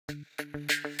With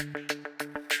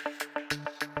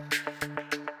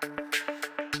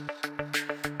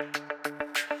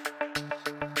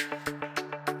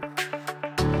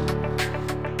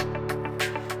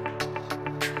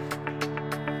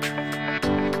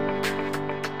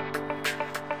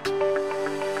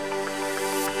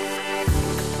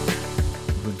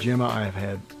Gemma, I have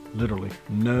had literally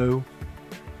no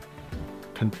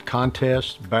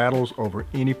contests, battles over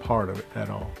any part of it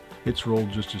at all. It's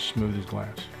rolled just as smooth as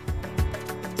glass.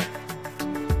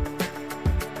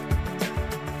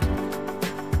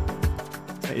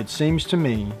 It seems to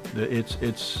me that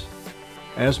it's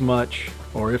as much,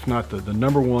 or if not the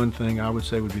number one thing I would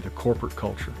say would be the corporate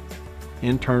culture,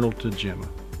 internal to Gemma.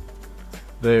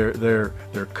 They're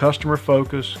customer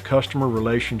focused, customer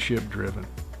relationship driven,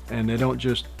 and they don't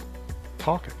just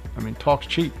talk it. I mean, talk's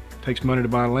cheap. Takes money to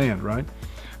buy land, right?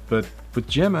 But with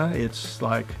Gemma, it's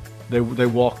like they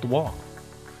walk the walk.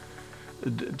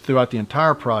 Throughout the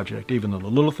entire project, even the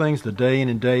little things, the day in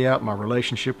and day out, my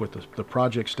relationship with the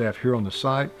project staff here on the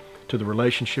site, to the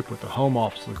relationship with the home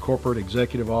office, the corporate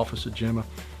executive office at Gemma,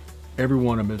 every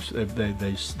one of them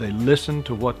is, they listen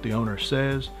to what the owner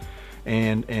says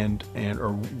and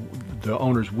or the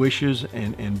owner's wishes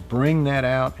and bring that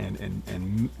out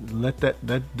and let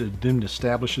them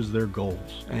establishes their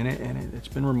goals, and it's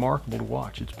been remarkable to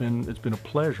watch. It's been a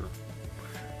pleasure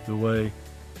the way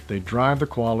they drive the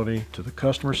quality to the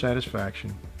customer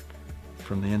satisfaction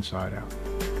from the inside out.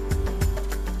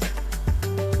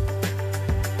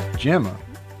 Gemma,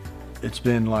 it's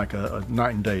been like a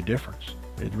night and day difference.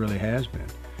 It really has been.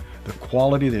 The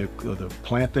quality of the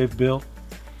plant they've built,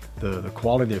 the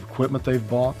quality of equipment they've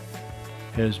bought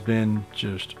has been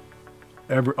just,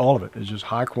 all of it is just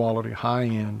high quality, high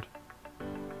end,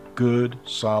 good,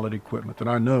 solid equipment that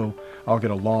I know I'll get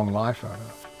a long life out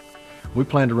of. We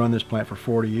plan to run this plant for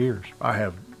 40 years. I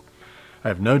have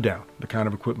no doubt the kind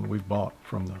of equipment we've bought,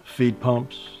 from the feed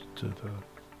pumps to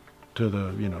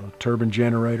the turbine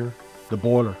generator, the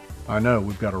boiler. I know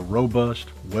we've got a robust,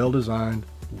 well-designed,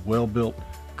 well-built,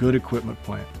 good equipment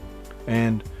plant.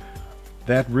 And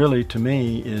that really, to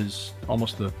me, is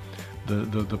almost the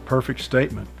perfect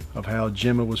statement of how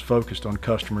Gemma was focused on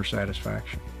customer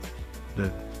satisfaction.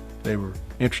 That they were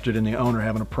interested in the owner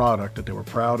having a product that they were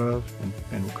proud of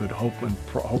and could hope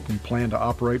and plan to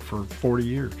operate for 40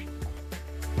 years.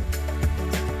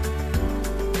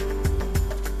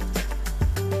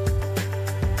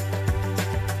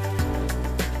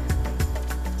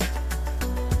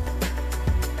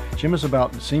 Gemma's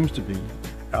about, it seems to be,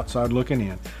 outside looking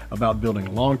in, about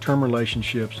building long-term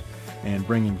relationships and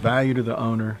bringing value to the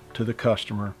owner, to the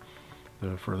customer,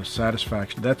 for the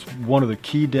satisfaction. That's one of the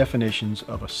key definitions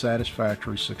of a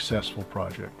satisfactory, successful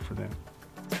project for them.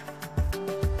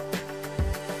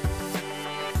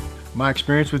 My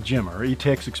experience with Gemma, or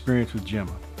E-Tech's experience with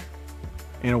Gemma,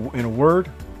 in a word,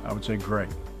 I would say great.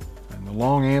 And the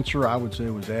long answer, I would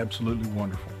say, was absolutely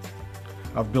wonderful.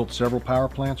 I've built several power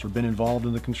plants, or been involved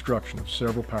in the construction of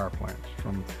several power plants,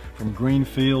 from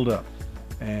greenfield up.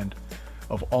 And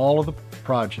of all of the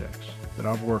projects that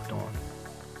I've worked on,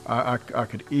 I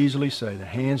could easily say that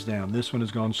hands down, this one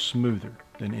has gone smoother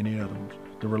than any other one.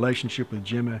 The relationship with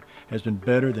Gemma has been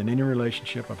better than any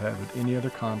relationship I've had with any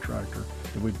other contractor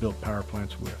that we've built power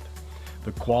plants with.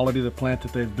 The quality of the plant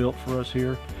that they've built for us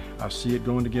here, I see it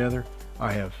going together.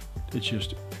 It's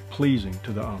just pleasing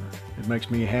to the owner. It makes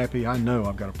me happy. I know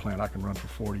I've got a plant I can run for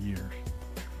 40 years.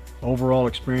 Overall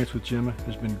experience with Gemma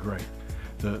has been great.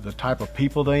 The type of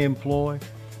people they employ,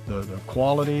 the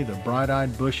quality, the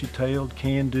bright-eyed, bushy-tailed,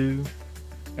 can-do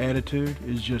attitude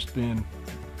has just been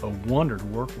a wonder to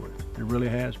work with. It really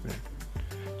has been.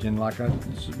 And like I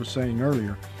was saying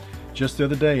earlier, just the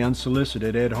other day,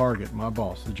 unsolicited, Ed Hargett, my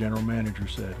boss, the general manager,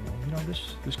 said, well, you know,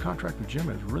 this contract with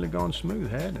Gemma has really gone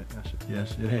smooth, hasn't it? I said,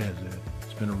 yes, it has, Ed.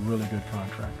 It's been a really good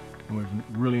contract, and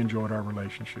we've really enjoyed our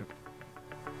relationship.